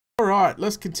Alright,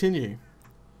 let's continue.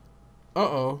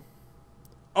 Uh-oh.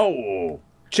 Oh,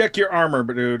 check your armor,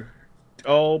 dude.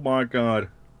 Oh my god.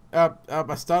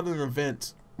 I started an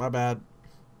event. My bad.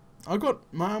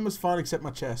 My armor's fine except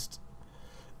my chest.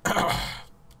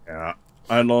 Yeah,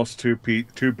 I lost two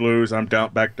blues. I'm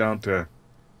back down to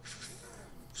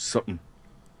something.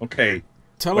 Okay.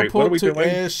 Teleport what are we to doing?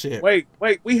 airship. Wait.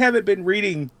 We haven't been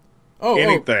reading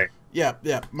anything. Oh.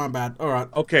 Yeah, my bad. Alright.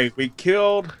 Okay, we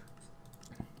killed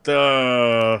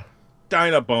the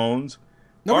Dynabones.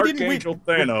 No, Archangel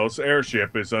Thanos'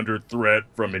 airship is under threat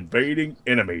from invading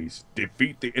enemies.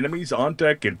 Defeat the enemies on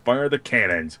deck and fire the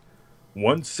cannons.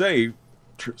 Once safe,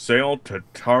 sail to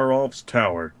Tarov's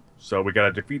tower. So we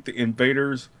gotta defeat the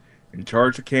invaders and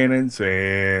charge the cannons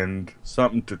and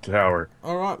something to tower.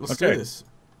 Alright, let's do this.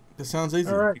 This sounds easy.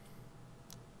 Alright.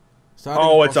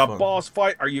 Oh, it's a boss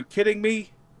fight. Are you kidding me?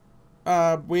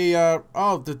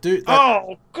 The dude...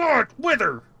 Oh, God,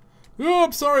 Wither! Oh,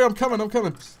 I'm sorry, I'm coming.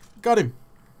 Got him.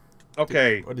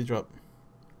 Okay. What did he drop?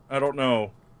 I don't know.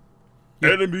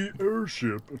 Yeah. Enemy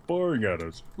airship firing at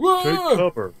us.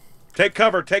 Whoa! Take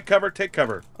cover. Take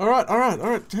cover. Alright.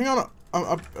 Hang on.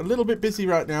 I'm a little bit busy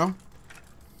right now.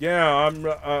 Yeah,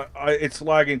 it's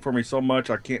lagging for me so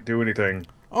much I can't do anything.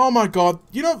 Oh my god.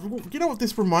 You know what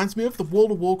this reminds me of? The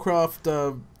World of Warcraft,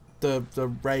 the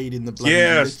raid in the bloody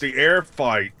Yes, the air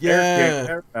fight. Yeah.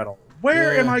 Air battle.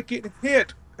 Where am I getting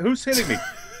hit? Who's hitting me?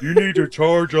 You need to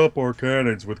charge up our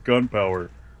cannons with gunpowder.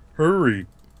 Hurry.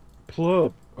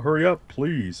 Hurry up,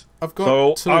 please. I've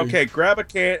got two. Okay, grab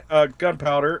a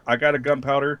gunpowder. I got a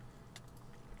gunpowder.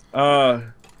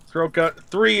 Throw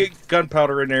 3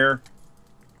 gunpowder in there.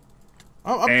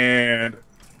 And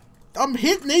I'm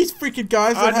hitting these freaking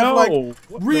guys that have like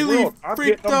really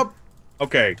freaked up.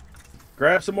 Okay,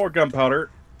 grab some more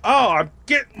gunpowder. Oh, I'm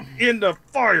getting in the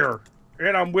fire,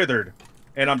 and I'm withered,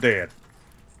 and I'm dead.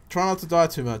 Try not to die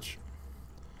too much.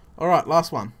 Alright,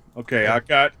 last one. Okay, I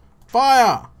got...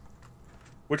 Fire!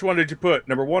 Which one did you put?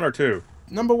 Number 1 or 2?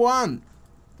 Number 1.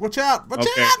 Watch out! Watch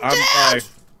out!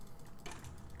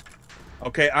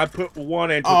 Okay, I put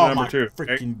 1 into number 2.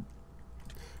 Freaking...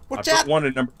 Watch I out! put 1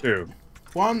 in number 2.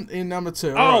 1 in number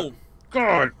 2. Oh,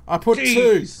 God! I put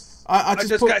 2. I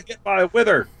just got hit by a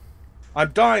wither.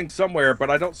 I'm dying somewhere, but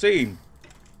I don't see him.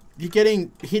 You're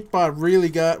getting hit by a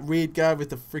really weird guy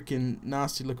with a freaking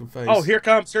nasty looking face. Oh, here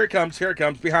he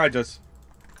comes behind us.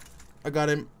 I got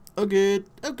him. Oh good.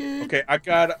 Okay, I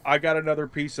got another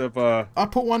piece of I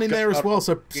put 1 in there as well,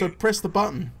 so press the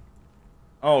button.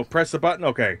 Oh, press the button?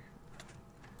 Okay.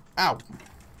 Ow.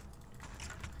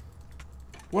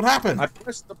 What happened? I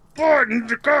pressed the button.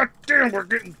 God damn, we're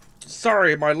getting...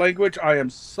 Sorry, my language. I am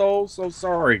so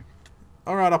sorry.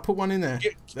 Alright, I'll put 1 in there.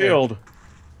 Get killed.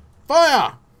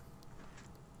 Fire!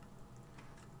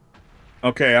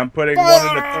 Okay, I'm putting 1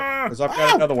 in the... Because I've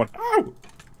got another one. Ow!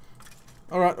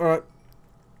 Alright.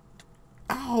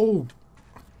 Ow!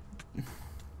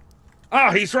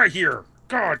 Ah, he's right here.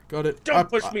 God. Got it. Don't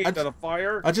push me into the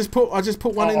fire. I just put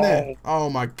 1 in there. Oh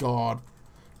my god.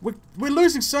 We're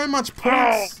losing so much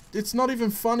points. It's not even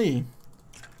funny.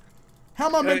 How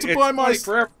am I meant to buy my... It's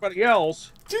funny for everybody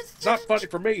else. It's not funny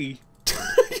for me.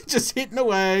 Just hitting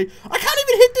away. I can't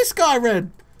even hit this guy,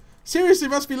 Red. Seriously,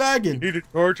 must be lagging. Need to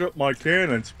charge up my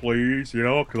cannons, please. You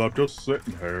know, because I'm just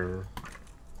sitting here.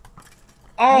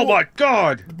 Oh my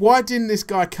god! Why didn't this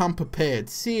guy come prepared?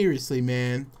 Seriously,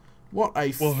 man. What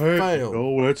a fail. Hey,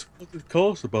 no, that's what it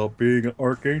costs about being an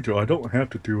Archangel. I don't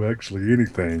have to do actually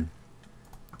anything.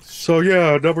 So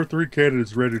yeah, number 3 cannon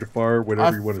is ready to fire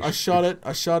whenever you want to. I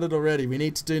shot it already. We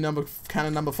need to do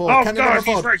cannon number 4. Oh cannon god, number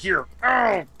 4. he's right here.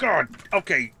 Oh god.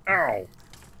 Okay. Ow.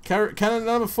 Cannon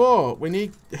number 4. We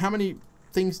need... How many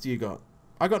things do you got?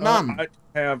 I got none. I don't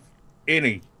have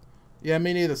any. Yeah,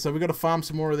 me neither. So we got to farm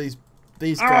some more of these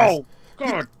guys. Oh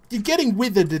god. You're getting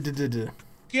withered.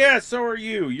 Yeah, so are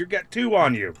you. You got 2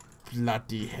 on you.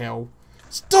 Bloody hell.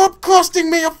 Stop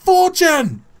costing me a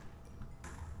fortune!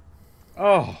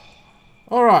 Oh.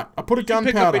 Alright, I put a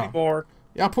gunpowder. Pick up any more?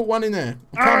 Yeah, I put 1 in there.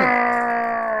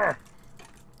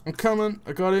 I'm coming.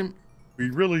 I got him. We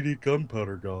really need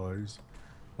gunpowder, guys.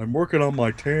 I'm working on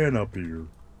my tan up here.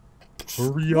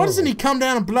 Hurry up. Why doesn't he come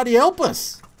down and bloody help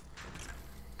us?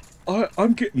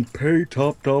 I'm getting paid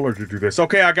top dollar to do this.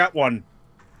 Okay, I got 1.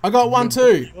 I got 1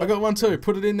 too.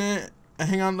 Put it in there.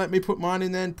 Hang on, let me put mine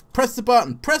in there. Press the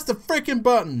button. Press the freaking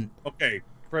button. Okay,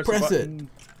 press the button.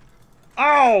 It.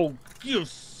 Oh, you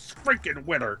freaking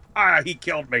winner. Ah, he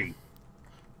killed me.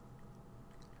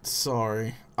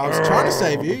 Sorry. I was trying to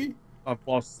save you. I've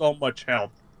lost so much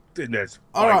health in this.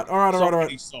 Alright.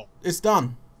 So it's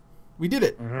done. We did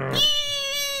it.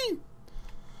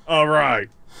 Alright.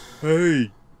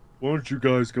 Hey, why don't you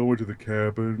guys go into the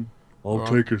cabin? I'll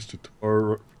Alright. take us to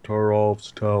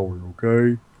Tarof's tower,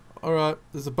 okay? Alright,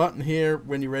 there's a button here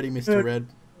when you're ready, Mr. Yeah. Red.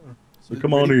 So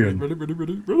come on in.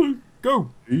 Ready,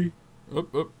 go! See?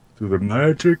 Up. Through the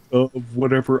magic of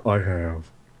whatever I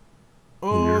have.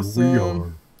 Awesome. Here we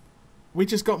are. We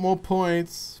just got more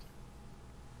points.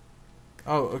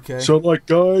 Oh, okay. So, like,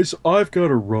 guys, I've got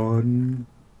to run.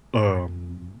 I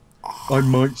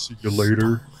might see you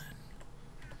later.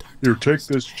 Here, take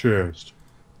this chest.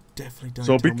 Definitely don't.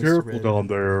 So be careful down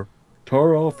there.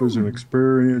 Tarof is an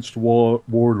experienced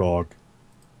warlock.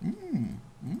 You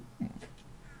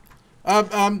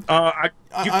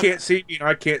can't see me.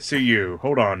 I can't see you.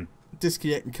 Hold on.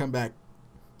 Disconnect and come back.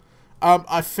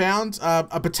 I found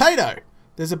a potato.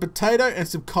 There's a potato and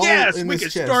some coal in this chest. Yes, we can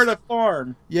start a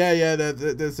farm. Yeah.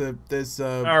 There's.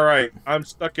 All right, I'm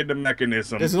stuck in the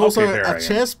mechanism. There's also a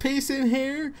chest piece in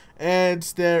here, and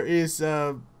there is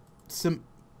some.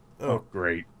 Oh,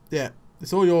 great. Yeah,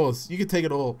 it's all yours. You can take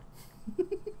it all.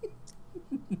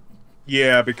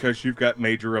 Yeah, because you've got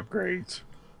major upgrades.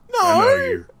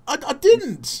 No, I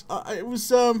didn't. It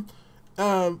was a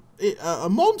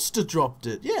monster dropped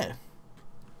it. Yeah,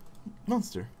 a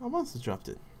monster dropped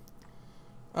it.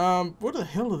 What the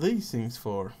hell are these things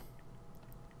for?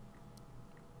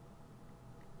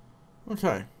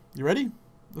 Okay, you ready?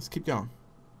 Let's keep going.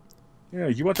 Yeah,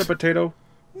 you want the potato?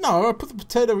 No, I put the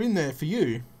potato in there for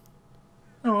you.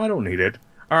 No, I don't need it.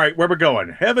 All right, where we going?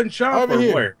 Heaven shop Over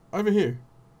here. Where? Over here.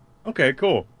 Okay,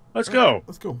 cool. Let's go.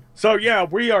 Let's go. So yeah,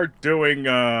 we are doing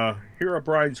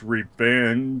Herobrine's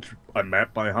Revenge, a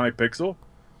map by Hypixel.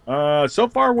 So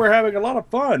far we're having a lot of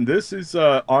fun. This is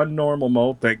on normal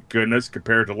mode, thank goodness,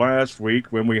 compared to last week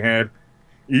when we had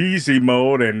easy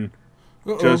mode and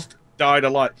just died a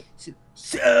lot.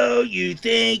 So you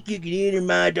think you can enter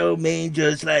my domain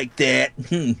just like that?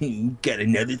 Got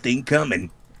another thing coming.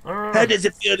 How does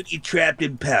it feel to be trapped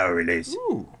and powerless?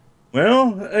 Ooh.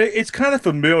 Well, it's kind of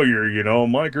familiar, you know.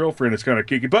 My girlfriend is kind of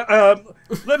geeky, but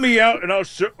let me out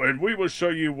and we will show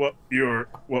you what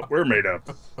we're made of.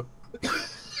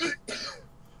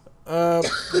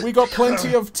 We got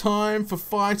plenty of time for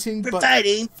fighting, but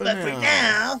for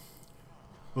now,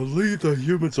 I'll leave the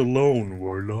humans alone,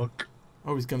 Warlock.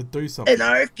 Oh, he's gonna do something. An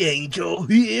archangel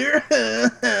here.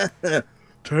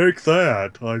 Take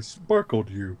that! I sparkled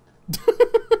you.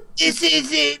 This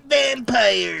isn't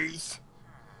vampires.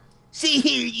 See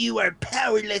here, you are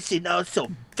powerless and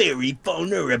also very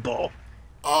vulnerable.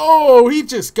 Oh, he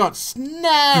just got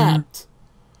snapped.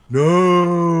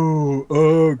 No,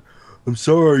 I'm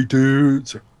sorry,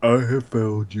 dudes. I have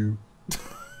failed you.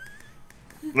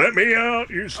 Let me out,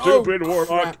 you stupid warlock.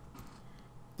 Crap.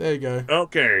 There you go.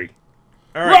 Okay.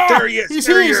 All right, there he is. He's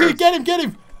here. Get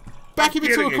him. Back him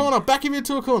into a corner. Back him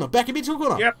into a corner.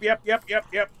 Yep.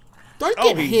 Don't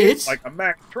get hit. Like a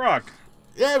Mack truck.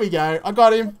 There we go. I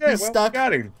got him. Yeah, He's stuck.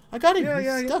 Got him. I got him.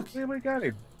 Yeah, He's stuck. Yeah, we got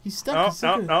him. He's stuck.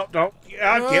 No, don't. Get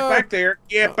back there.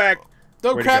 Get back.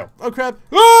 Oh, crap. Go? Oh, crap.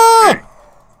 Ah!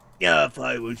 Now, if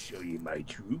I will show you my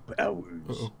true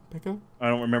powers. Back up. I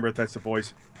don't remember if that's the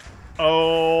voice.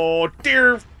 Oh,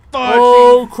 dear fudge.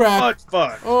 Oh, crap.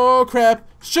 Fudge. Oh, crap.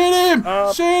 Shoot him.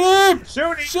 Shoot him.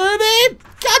 Shoot him.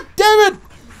 God damn it.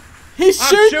 He's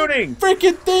shooting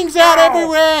freaking things out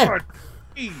everywhere.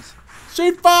 Jeez.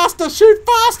 Shoot faster. Shoot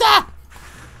faster.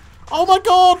 Oh, my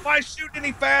God. If I shoot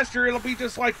any faster, it'll be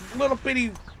just like little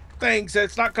bitty things.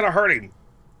 It's not going to hurt him.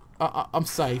 I'm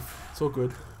safe. It's all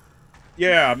good.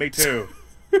 Yeah, me too.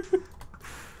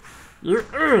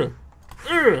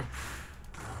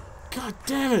 God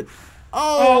damn it.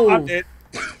 Oh, I'm dead.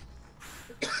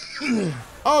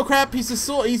 Oh crap, he's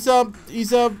whatchamacallit.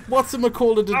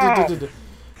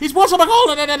 He's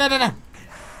whatchamacallit.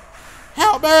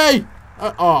 Help me.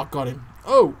 Oh, got him.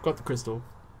 Oh, got the crystal.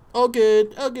 Oh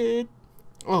good.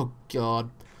 Oh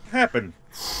god. What happened?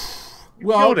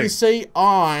 Well, you see,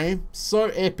 I'm so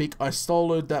epic, I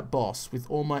soloed that boss with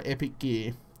all my epic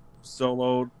gear.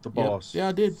 Soloed the boss. Yeah,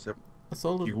 I did. I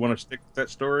soloed. You want to stick with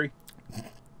that story?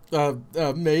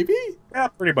 Maybe? Yeah,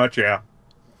 pretty much, yeah.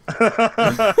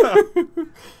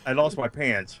 I lost my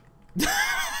pants.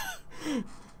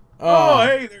 Oh,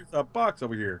 hey, there's a box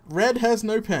over here. Red has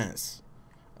no pants.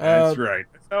 That's right.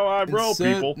 That's how I roll,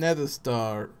 people. Nether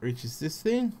star reaches this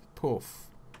thing.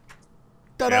 Poof.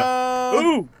 Ta-da! Yep.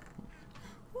 Ooh!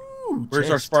 Where's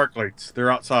our sparklings? They're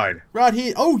outside. Right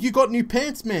here. Oh, you got new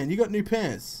pants, man. You got new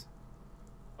pants.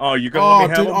 Oh, you gonna let me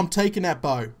have dude, them? I'm taking that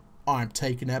bow. I'm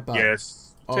taking that bow.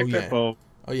 Yes. Take that bow.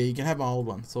 Oh, yeah, you can have my old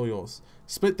one. It's all yours.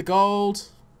 Split the gold.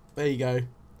 There you go.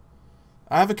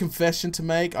 I have a confession to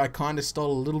make. I kind of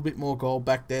stole a little bit more gold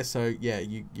back there, so yeah,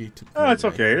 you took. Oh, it's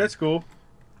okay. That's cool.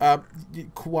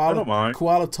 Koala, I don't mind.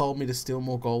 Koala told me to steal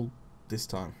more gold this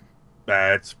time.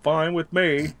 That's fine with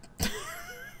me.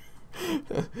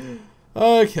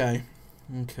 Okay.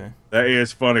 That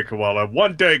is funny, Koala.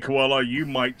 One day, Koala, you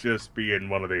might just be in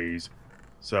one of these.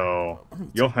 So,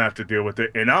 you'll have to deal with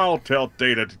it. And I'll tell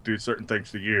Data to do certain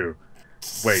things to you.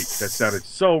 Wait, that sounded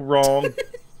so wrong.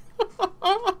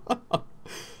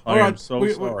 I am so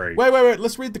sorry. Wait.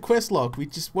 Let's read the quest log.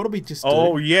 What did we just do?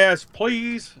 Oh, yes,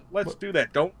 please. Let's do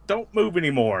that. Don't move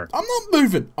anymore. I'm not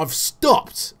moving. I've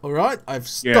stopped. All right? I've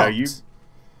stopped. Yeah, you...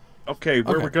 Okay,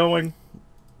 where we're going?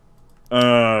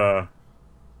 Where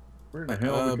the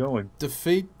hell are we going?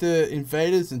 Defeat the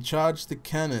invaders and charge the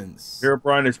cannons.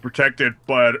 Herobrine is protected,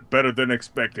 but better than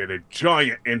expected. A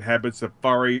giant inhabits the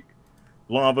fiery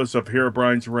lavas of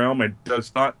Herobrine's realm and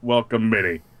does not welcome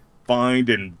many. Find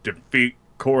and defeat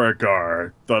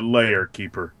Koragar, the Lair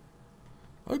Keeper.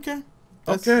 Okay.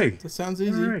 That sounds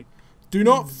easy. Right. Do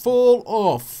not fall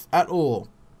off at all.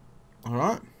 All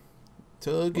right?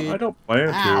 Well, I don't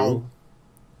plan Ow.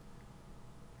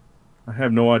 to. I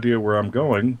have no idea where I'm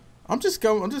going. I'm just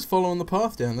following the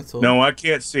path down, that's all. No, I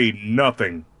can't see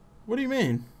nothing. What do you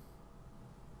mean?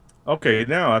 Okay,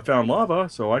 now I found lava,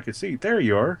 so I can see. There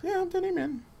you are. Yeah, I'm down here,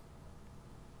 man.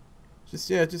 Just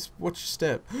watch your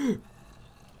step.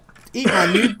 Eat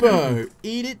my new bow.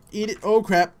 Eat it. Oh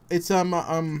crap! It's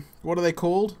what are they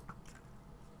called?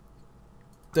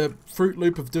 The Fruit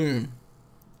Loop of Doom.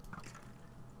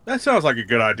 That sounds like a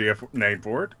good idea name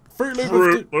for it. Fruit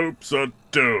Loops of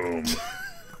Doom.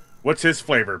 What's his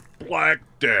flavor? Black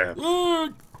Death.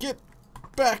 Get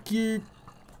back, you.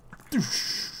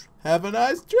 Have a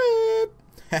nice trip.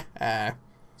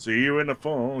 See you in the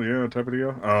fall, yeah, type of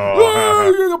deal.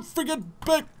 Oh, you're freaking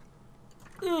back.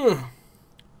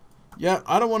 Yeah,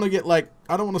 I don't want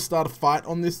to start a fight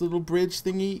on this little bridge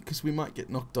thingy because we might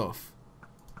get knocked off.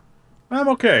 I'm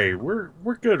okay. We're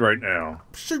good right now.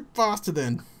 Shoot faster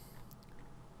then.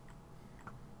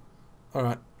 All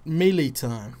right, melee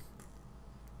time.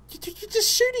 You're just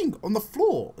shooting on the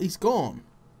floor. He's gone.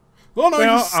 Oh no,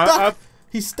 well, he's stuck.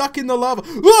 He's stuck in the lava.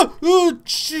 Oh,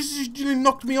 you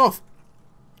knocked me off.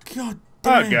 God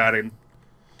damn. I got him.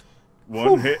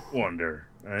 One hit wonder.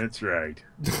 That's right.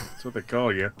 That's what they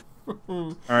call you.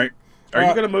 All right. Are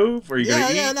you gonna move? Or are you gonna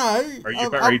eat? Yeah, no. Or you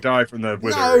better die from the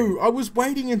withering? No, I was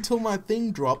waiting until my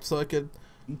thing dropped so I could,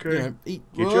 eat.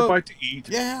 Get your bite to eat.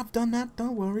 Yeah, I've done that.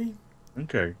 Don't worry.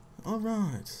 Okay. All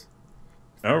right.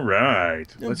 All right.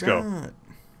 Let's go.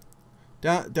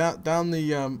 Down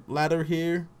the ladder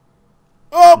here.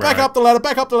 Oh, back up the ladder.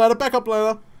 Back up the ladder. Back up the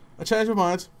ladder. I changed my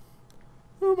mind.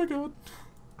 Oh my god.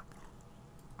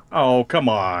 Oh, come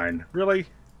on. Really?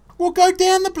 Well, go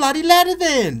down the bloody ladder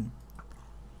then.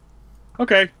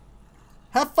 Okay.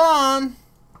 Have fun.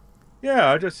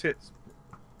 Yeah, I just hit.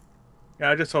 Yeah,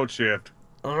 I just hold shift.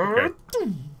 Okay.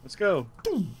 Let's go.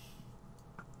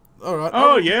 All right.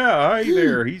 Oh yeah, hi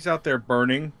there. He's out there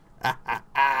burning.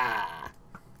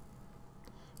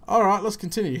 All right, let's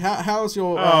continue. How's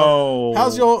your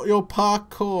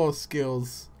parkour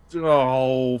skills?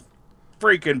 Oh,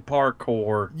 freaking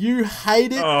parkour! You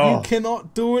hate it. Oh. You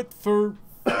cannot do it for.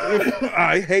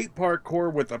 I hate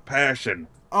parkour with a passion.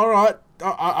 All right,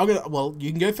 I'm gonna. Well,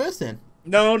 you can go first then.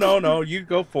 No. You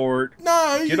go for it.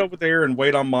 No. Get over there and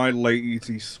wait on my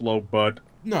lazy, slow butt.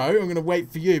 No, I'm gonna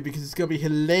wait for you because it's gonna be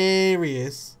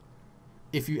hilarious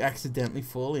if you accidentally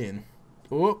fall in.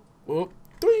 Oh,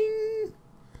 ding!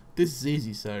 This is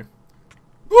easy, so.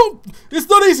 Oh, it's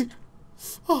not easy.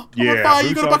 Oh, I'm on fire.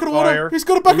 You got a bucket of water. He's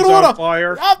got a bucket of water. On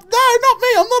fire? No, not me.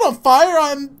 I'm not on fire.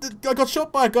 I got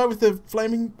shot by a guy with a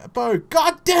flaming bow.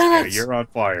 God damn it! Yeah, you're on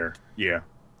fire. Yeah.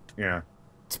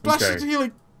 Splash into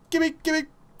healing. Gimme. I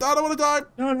don't want to die.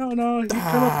 No. You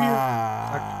come up here.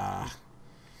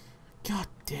 God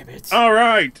damn it. All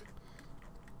right.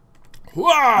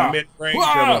 Whoa! I'm in range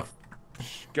of a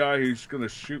guy who's going to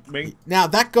shoot me. Now,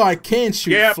 that guy can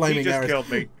shoot flaming arrows. He just killed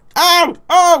me. Ow!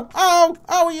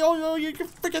 You can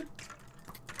freaking...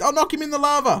 I'll knock him in the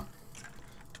lava.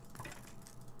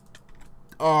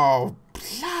 Oh,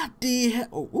 bloody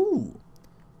hell. Ooh.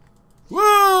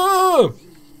 Whoa!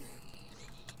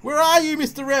 Where are you,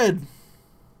 Mr. Red?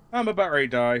 I'm about ready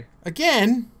to die.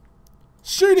 Again?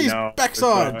 Shoot his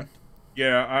backside.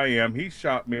 Yeah, I am. He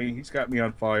shot me. He's got me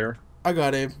on fire. I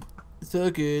got him. It's all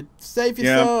good. Save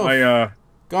yourself. Yeah,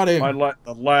 got him.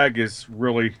 The lag is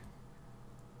really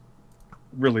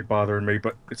bothering me,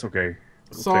 but it's okay.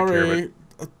 We'll take care of it.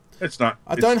 It's not.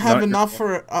 I don't have enough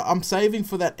for it. I'm saving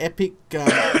for that epic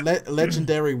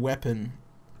legendary weapon.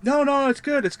 No, it's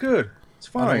good. It's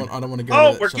fine. I don't want to go.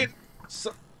 Oh, we're getting.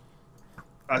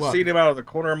 I seen him out of the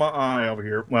corner of my eye over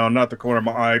here. Well, not the corner of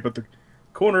my eye, but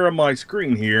corner of my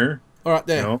screen here. All right,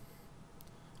 there. No.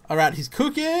 All right, he's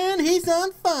cooking. He's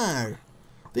on fire.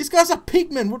 These guys are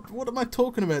pigmen. What am I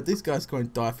talking about? These guys going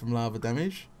to die from lava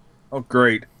damage. Oh,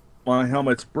 great. My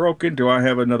helmet's broken. Do I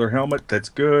have another helmet that's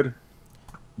good?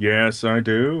 Yes, I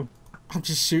do. I'm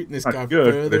just shooting this Not guy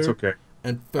good, further but it's okay.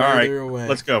 and further All right, away.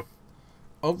 let's go.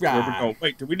 All Where we right. go?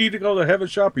 Wait, do we need to go to the heaven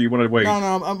shop, or you want to wait? No,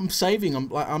 I'm saving. I'm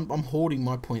hoarding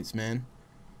my points, man.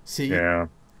 See, Yeah.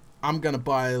 I'm gonna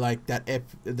buy like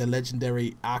the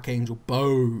legendary Archangel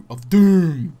Bow of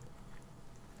Doom.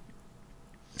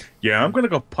 Yeah, I'm gonna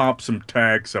go pop some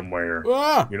tags somewhere.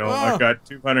 Ah, You know, I've got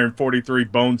 243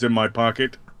 bones in my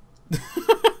pocket.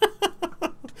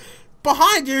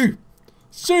 Behind you!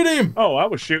 Shoot him! Oh, I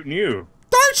was shooting you.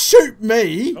 Don't shoot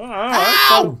me! Oh, I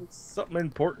thought it Ow! was something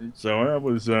important, so I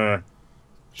was Think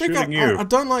shooting you. I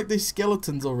don't like these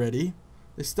skeletons already.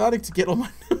 They're starting to get on my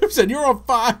nerves, and you're on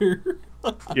fire.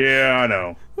 Yeah, I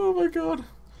know. Oh my god!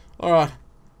 All right.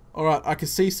 I can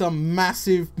see some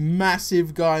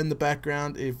massive guy in the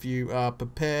background. If you are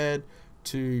prepared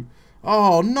to,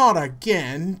 oh, not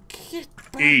again! Get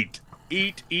back.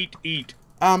 Eat.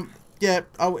 Yeah,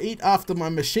 I'll eat after my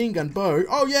machine gun bow.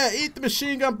 Oh yeah, eat the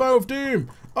machine gun bow of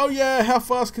doom. Oh yeah, how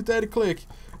fast could data click?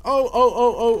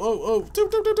 Oh.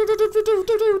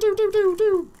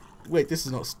 Do. Wait, this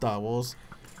is not Star Wars.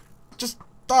 Just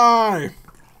die.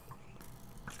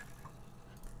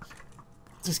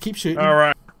 Just keep shooting. All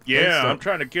right. Don't Yeah, stop. I'm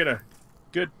trying to get a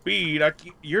good bead.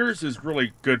 Yours is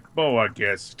really good bow, I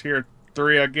guess. Tier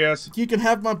 3, I guess. You can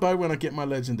have my bow when I get my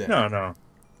legendary. No.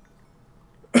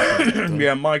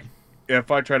 Yeah, if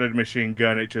I try to machine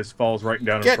gun, it just falls right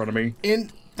down in front of me.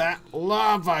 In that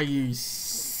lava, you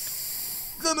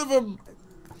son of a...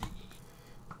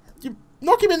 You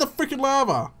knock him in the freaking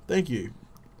lava. Thank you.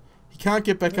 He can't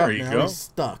get back There up you now. go. He's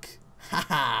stuck.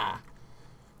 Haha.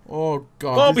 Oh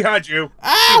god. Oh, This- behind you.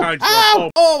 Ow! Behind you.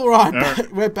 Ow! Oh. All right,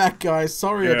 Alright. we're back, guys.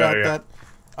 Sorry Yeah, about yeah.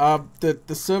 that.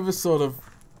 The server sort of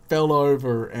fell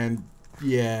over, and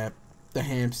yeah, the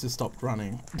hamster stopped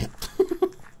running.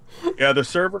 Yeah, the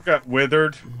server got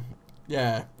withered,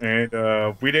 Yeah. and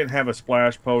we didn't have a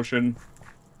splash potion.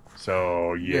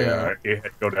 So, yeah, it had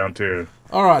to go down too.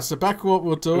 All right, so back to what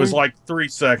we're doing. It was like 3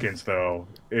 seconds, though.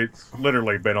 It's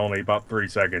literally been only about 3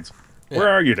 seconds. Yeah. Where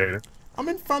are you, Data? I'm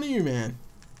in front of you, man.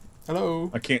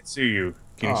 Hello. I can't see you.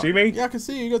 Can you Oh, see me? Yeah, I can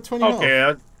see you. You got 20 health.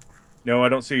 Okay. No, I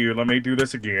don't see you. Let me do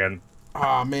this again.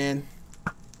 Ah, man.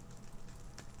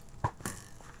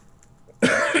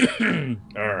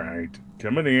 Alright.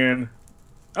 Coming in.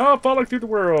 Oh, falling through the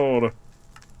world.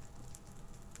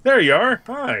 There you are.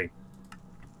 Hi.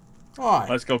 All right.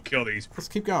 Let's go kill these Let's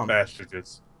keep going.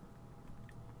 bastards.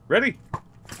 Ready?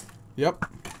 Yep.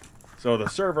 So the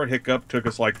server hiccup took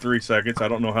us like 3 seconds. I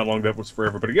don't know how long that was for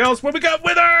everybody else. But we got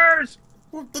withers!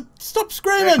 Well, stop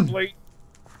screaming! Actually,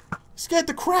 Scared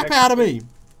the crap out of me.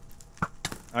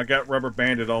 I got rubber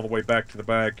banded all the way back to the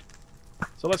back.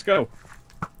 So let's go.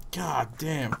 God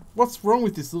damn. What's wrong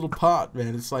with this little part,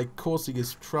 man? It's like causing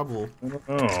us trouble.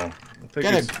 Oh, I think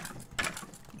Get it's... him.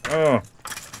 Oh,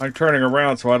 I'm turning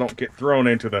around so I don't get thrown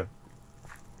into the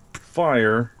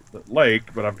fire, the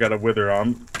lake, but I've got a wither.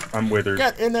 I'm withered.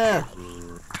 Get in there.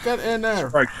 Get in there.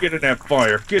 All right, get in that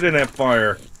fire. Get in that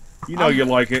fire. You know you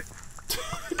like it.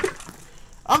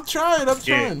 I'm trying.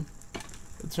 Yeah.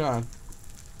 I'm trying.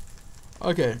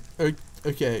 Okay.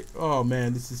 Okay. Oh,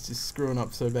 man. This is just screwing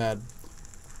up so bad.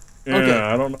 Yeah, Okay.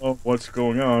 I don't know what's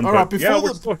going on. All but right, before yeah, we're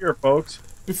the- still here, folks.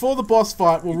 Before the boss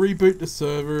fight, we'll reboot the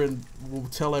server and we'll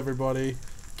tell everybody.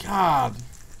 God.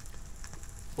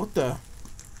 What the?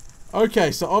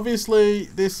 Okay, so obviously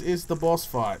this is the boss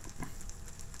fight.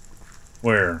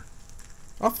 Where?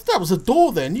 I thought that was a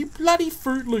door then, you bloody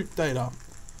Fruit Loop Data.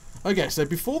 Okay, so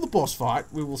before the boss fight,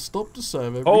 we will stop the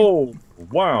server. Oh,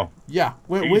 wow. Yeah,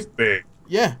 He's big.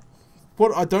 yeah.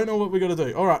 What? I don't know what we're gonna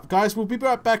do. All right, guys, we'll be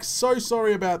right back. So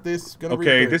sorry about this. Gonna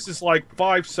Okay, reboot. this is like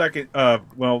 5 seconds,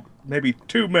 well, maybe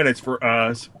 2 minutes for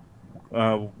us.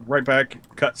 Right back,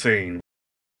 cutscene.